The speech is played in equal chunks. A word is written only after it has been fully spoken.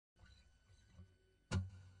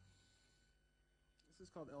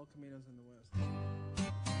called El Camino's in the West.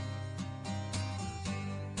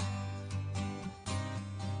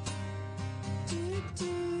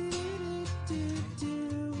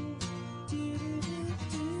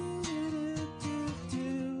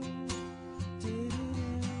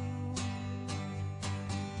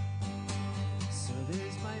 So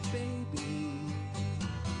there's my baby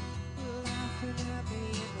laughing at me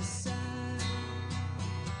in the sun.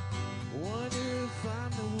 Wonder if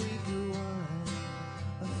I'm the weaker one.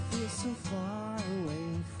 I feel so far away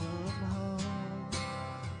from home,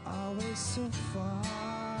 always so far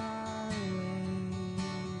away.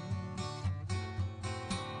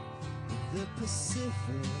 The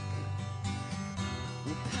Pacific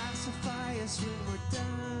will pacify us when we're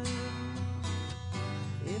done.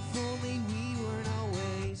 If only we weren't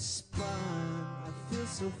always spun. I feel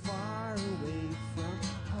so far away from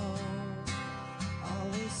home,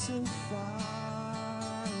 always so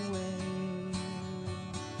far away.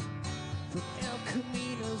 From El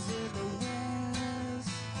Caminos in the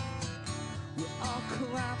west, we'll all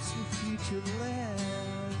collapse with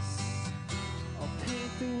futureless. I'll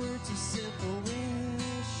paint the words a simple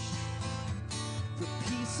wish for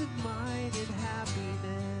peace of mind and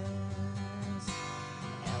happiness.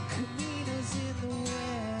 El Caminos in the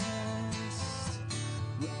west,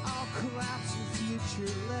 we'll all collapse with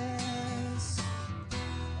futureless.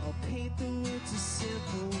 I'll paint the words a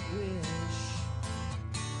simple wish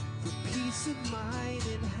for peace of mind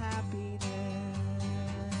and happiness.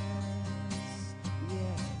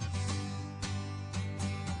 Yes.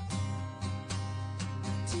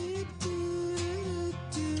 Do do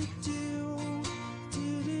do do do do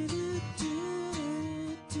do do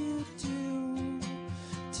do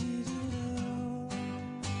do do.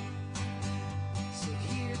 So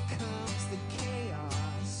here comes the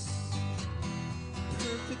chaos,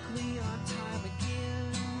 perfectly on time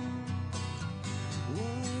again.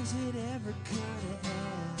 Was it ever gonna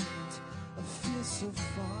end? I feel so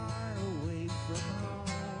far away from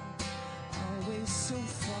home, always so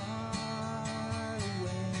far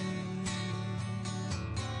away.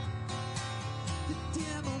 The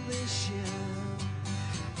demolition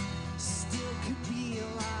still could be a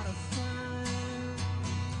lot of fun.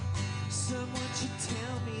 Someone should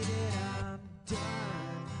tell me that I'm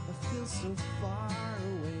done. I feel so far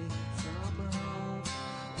away from home,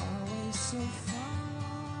 always so far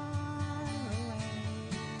away.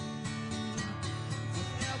 From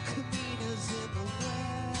El Caminos in the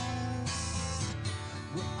west,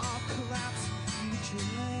 we'll all collapse and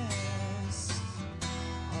futureless.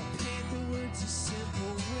 I'll paint the words a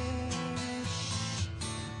simple wish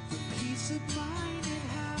for peace of mind and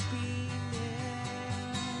happiness.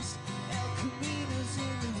 El Caminos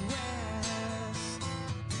in the west,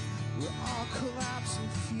 we'll all collapse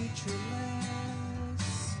and futureless.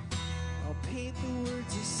 I'll paint the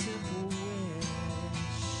words a simple wish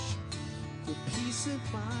for peace of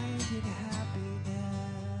mind and happiness.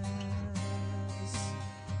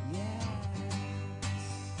 Yes.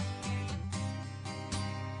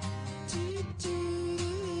 Do do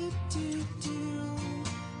do do do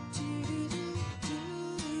do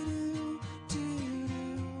do do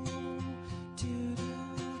do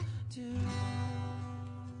do.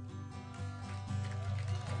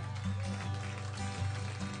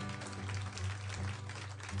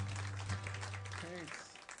 Thanks.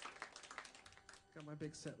 Got my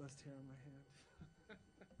big set list here on my hand.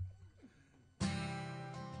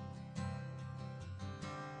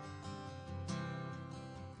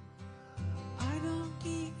 I don't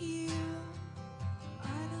get you, I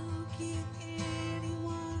don't get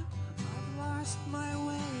anyone. I've lost my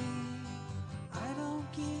way, I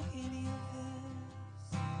don't get any of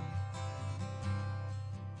this.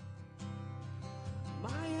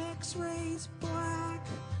 My x-ray's black,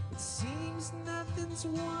 it seems nothing's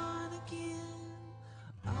won again.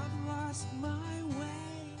 I've lost my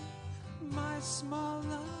way, my small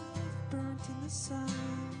love burnt in the sun.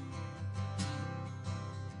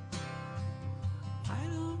 I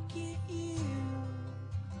don't get you,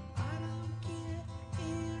 I don't get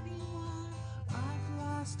anyone. I've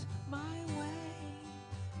lost my way,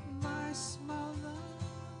 my small love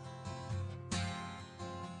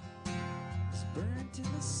is burnt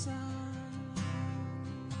in the sun.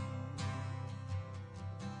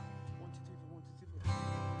 1, 2, 3, 4, 1, 2, 3, 4.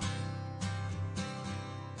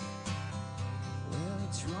 Well,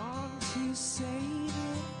 it's wrong to say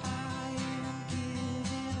that I am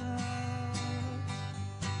giving up,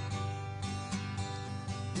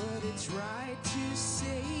 but it's right to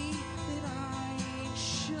say that I ain't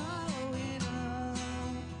showing up.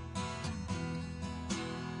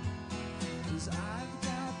 'Cause I've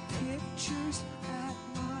got pictures at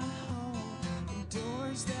my home and doors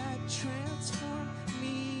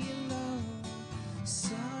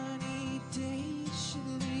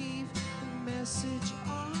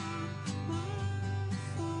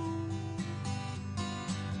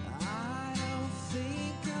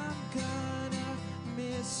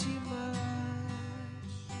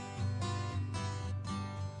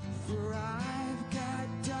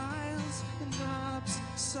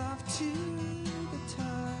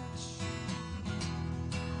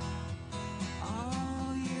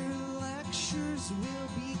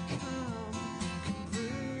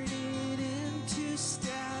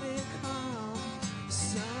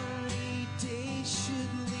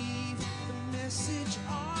message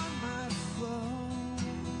on my phone.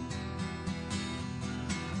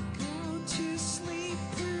 Go to sleep,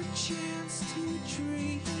 perchance to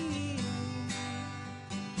dream.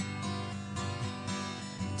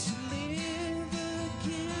 To live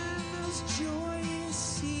again those joyous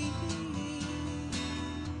scenes.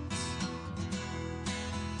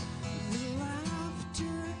 The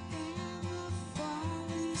laughter and the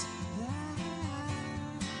follies that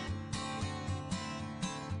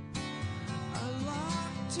are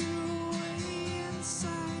locked away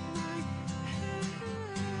inside my head.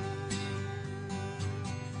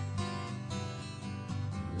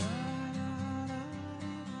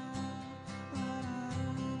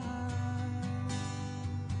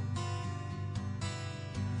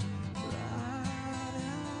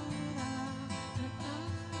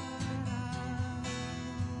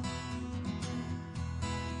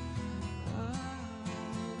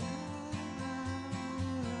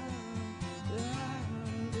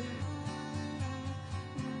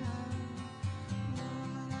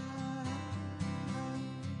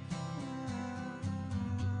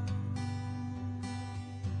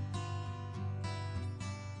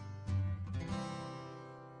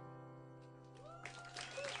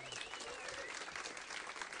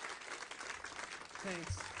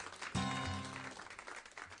 Thanks.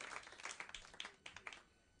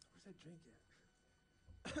 Where's that drink at?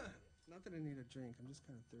 Not that I need a drink. I'm just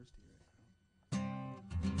kind of thirsty right now.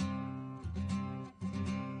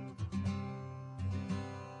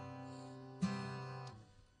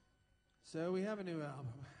 So we have a new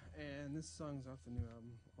album, and this song's off the new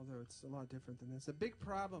album, although it's a lot different than this. A big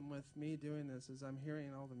problem with me doing this is I'm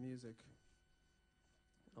hearing all the music,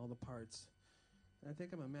 all the parts. And I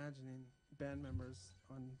think I'm imagining band members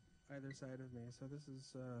on either side of me. So this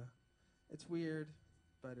is, it's weird,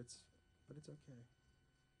 but it's okay.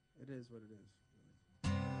 It is what it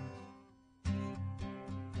is.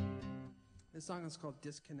 This song is called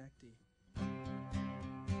Disconnectee.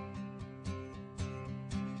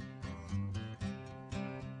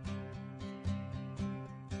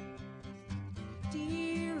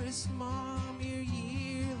 Dearest mom, your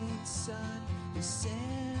yearling son has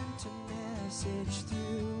sent a message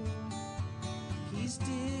through. He's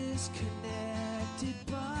disconnected,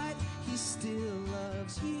 but he still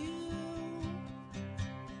loves you.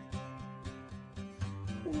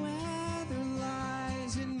 Weather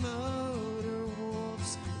lies in motor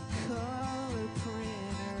wolves, color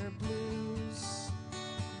printer blues.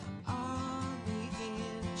 On the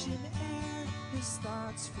engine air, his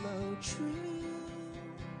thoughts flow true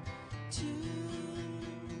to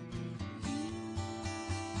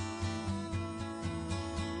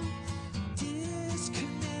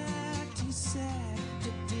disconnect, he said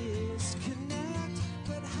to disconnect,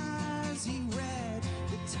 but has he read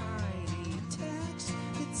the tiny text?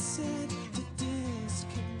 It said to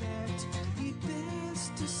disconnect, you'd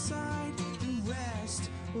best decide the rest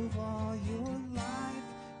of all your life.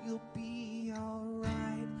 You'll be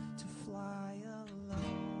alright to fly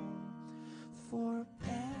alone forevermore.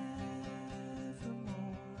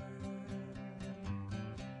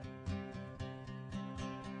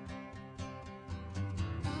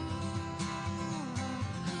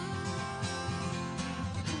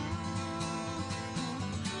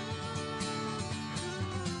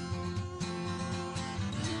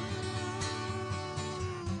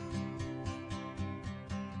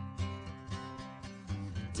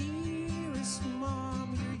 Dearest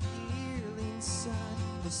mom, your yearling son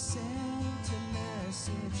has sent a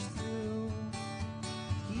message through.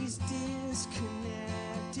 He's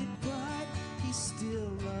disconnected, but he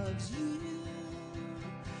still loves you.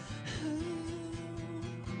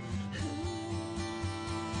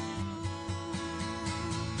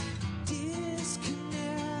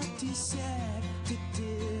 Disconnect, he said to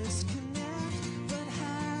disconnect, but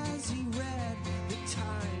has he read the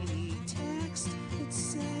tiny text? It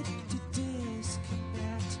said to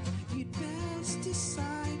disconnect, you'd best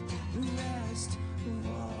decide the rest of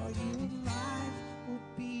all your life will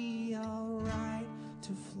be alright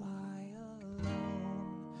to fly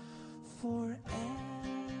alone forevermore.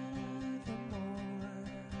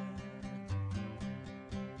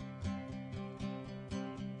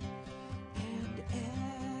 And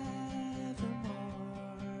evermore.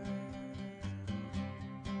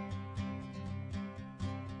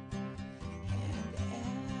 And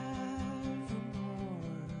evermore.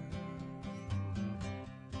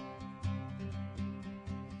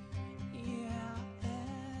 Yeah,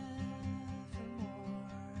 evermore.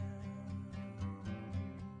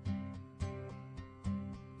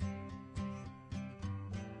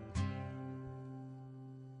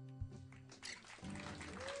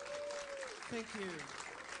 Thank you.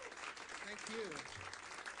 Thank Thank you.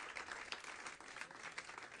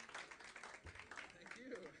 Thank you.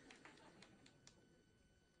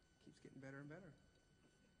 Keeps getting better and better.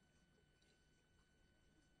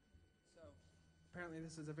 So, apparently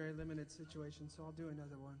this is a very limited situation, so I'll do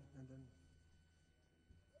another one, and then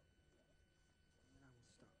I will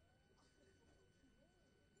stop.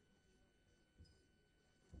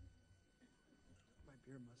 My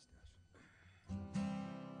beer mustache.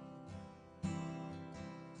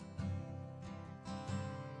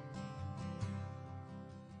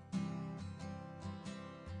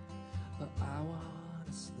 I want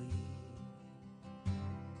to sleep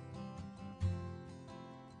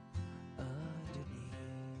underneath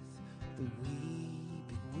the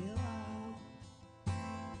weeping willow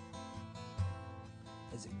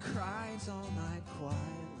as it cries all night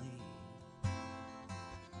quietly.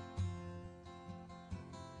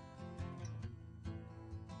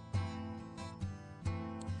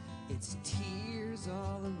 Its tears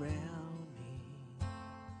all around me.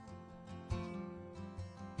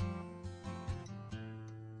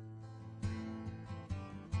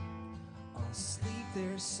 I'll sleep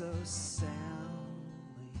there so soundly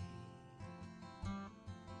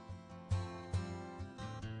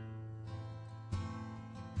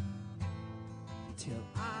till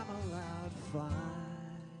I'm allowed finally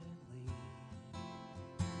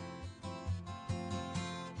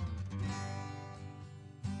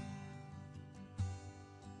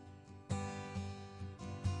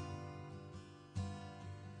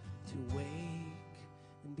to wake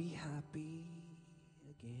and be happy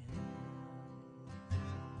again.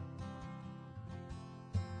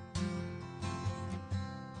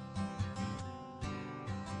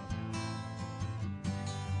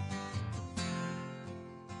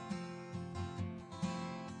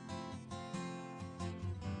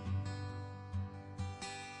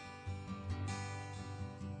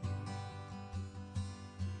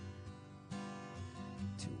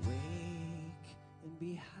 To wake and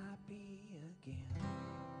be happy again.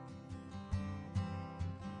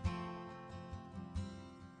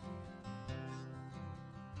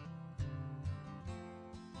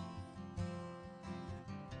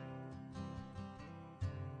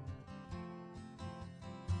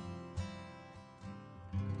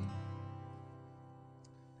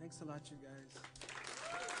 Thanks a lot, you guys.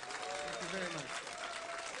 Thank you very much.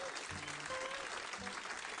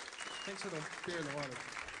 Thanks for the beer and the water.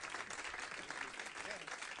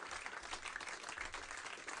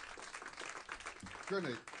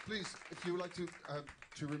 Gurney, please, if you would like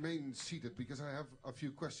to remain seated, because I have a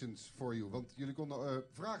few questions for you. Want jullie konden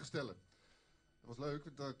vragen stellen. Dat was leuk.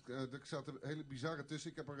 Er zaten hele bizarre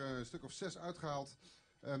tussen. Ik heb er een stuk of 6 uitgehaald.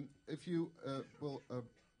 If you will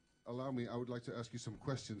allow me, I would like to ask you some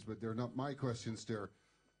questions, but they're not my questions, they're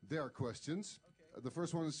their questions. Okay. The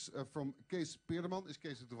first one is from Kees Peerderman. Is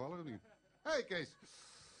Kees er toevallig of niet? Hey Kees!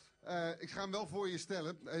 Ik ga hem wel voor je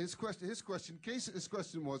stellen. His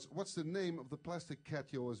question was, what's the name of the plastic cat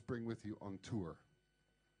you always bring with you on tour?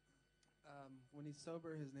 When he's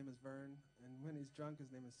sober, his name is Vern, and when he's drunk,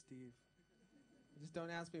 his name is Steve. Just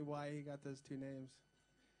don't ask me why he got those 2 names.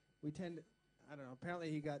 I don't know,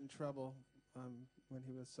 apparently he got in trouble when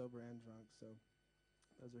he was sober and drunk, so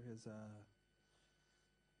those are his, yeah.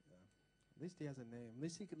 At least he has a name.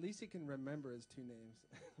 At least he can remember his 2 names.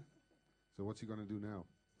 So what's he going to do now?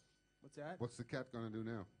 What's that? What's the cat going to do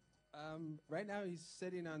now? Right now he's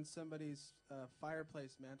sitting on somebody's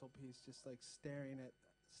fireplace mantelpiece, just like staring at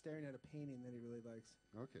a painting that he really likes.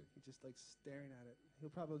 Okay. He just likes staring at it. He'll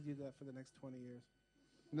probably do that for the next 20 years.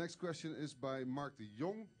 Next question is by Mark de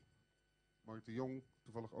Jong. Mark de Jong,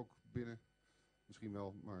 toevallig ook binnen. Misschien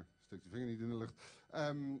wel, maar steekt je vinger niet in de lucht.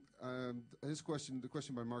 The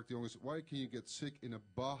question by Mark de Jong is, why can you get sick in a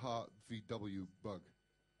Baja VW bug?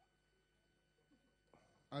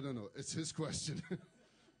 I don't know, it's his question.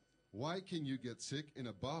 Why can you get sick in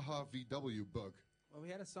a Baja VW bug? Well, we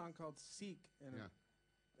had a song called Seek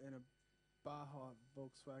in a Baja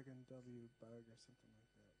Volkswagen W bug or something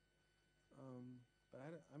like that. But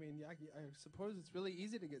I suppose it's really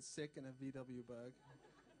easy to get sick in a VW bug.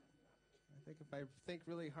 I think if I think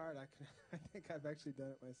really hard, I think I've actually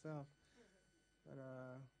done it myself. But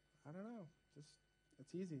I don't know.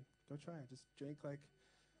 It's easy. Go try it. Just drink like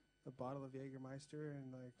a bottle of Jägermeister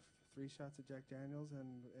and like 3 shots of Jack Daniels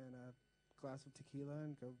and a glass of tequila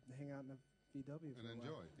and go hang out in a VW. And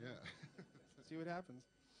enjoy, yeah. See what happens.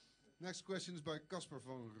 Next question is by Casper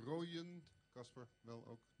van Rooyen. Casper, wel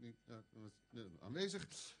ook niet aanwezig.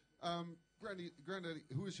 Grandaddy,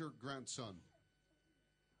 who is your grandson?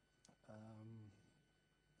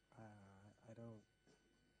 I don't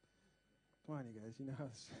Come on, you guys. You know how,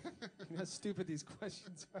 you know how stupid these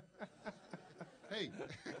questions are. Hey.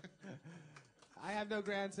 I have no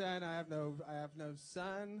grandson. I have no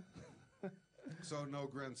son. So no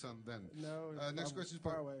grandson then. No. Next question is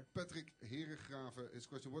far by away. Patrick Herengraven. His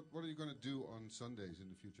question: What are you going to do on Sundays in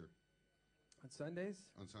the future? On Sundays?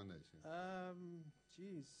 On Sundays, yeah.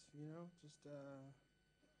 Geez, you know, just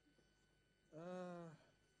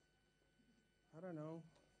I don't know.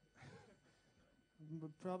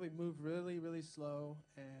 Would probably move really, really slow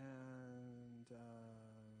and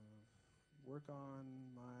work on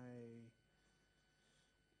my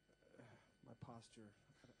posture.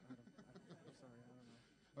 I'm sorry, I don't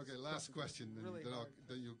know. Okay, last question, really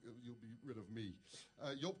then you'll be rid of me.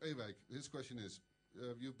 Job Ewijk, his question is,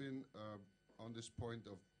 you've been on this point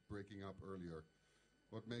of breaking up earlier.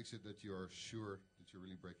 What makes it that you're sure that you're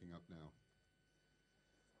really breaking up now?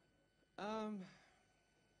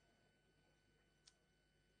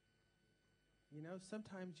 You know,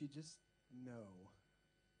 sometimes you just know.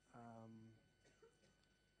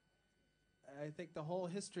 I think the whole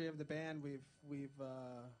history of the band, we've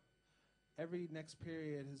every next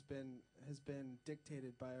period has been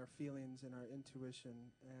dictated by our feelings and our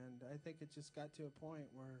intuition, and I think it just got to a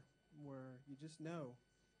point where you just know,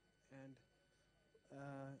 and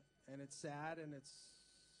it's sad, and it's,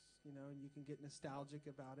 you know, and you can get nostalgic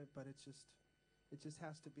about it, but it just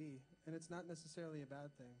has to be, and it's not necessarily a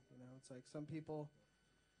bad thing. You know, it's like some people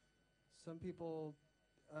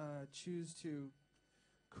choose to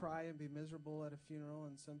cry and be miserable at a funeral,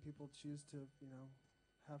 and some people choose to, you know,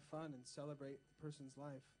 have fun and celebrate the person's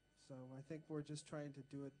life. So I think we're just trying to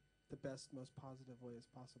do it the best, most positive way as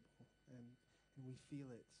possible, and we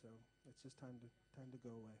feel it. So it's just time to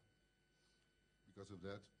go away. Because of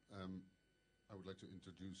that, I would like to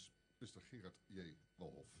introduce Mr. Gerard J.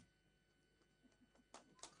 Walhoff.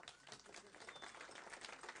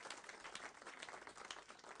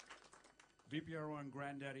 VPRO and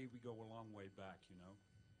Grandaddy, we go a long way back, you know.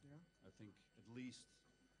 Yeah. I think at least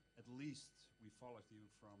we followed you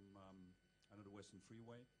from under the Western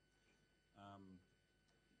Freeway.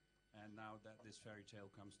 And now that this fairy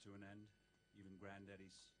tale comes to an end, even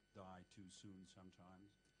Granddaddies die too soon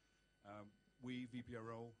sometimes. We,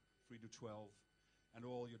 VPRO, 3 to 12, and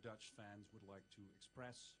all your Dutch fans would like to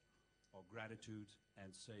express our gratitude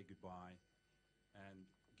and say goodbye and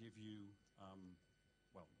give you,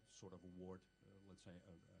 well, sort of award, let's say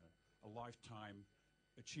a lifetime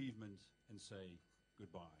achievement, and say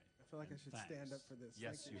goodbye. I feel like I should stand up for this.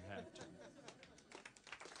 Yes, you have to.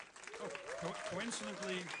 Oh,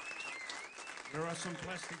 coincidentally, there are some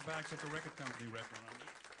plastic bags at the record company wrapped around it.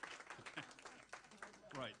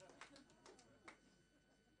 Right.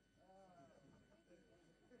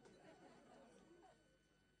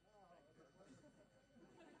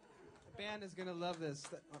 The band is going to love this.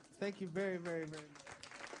 Thank you very, very, very much.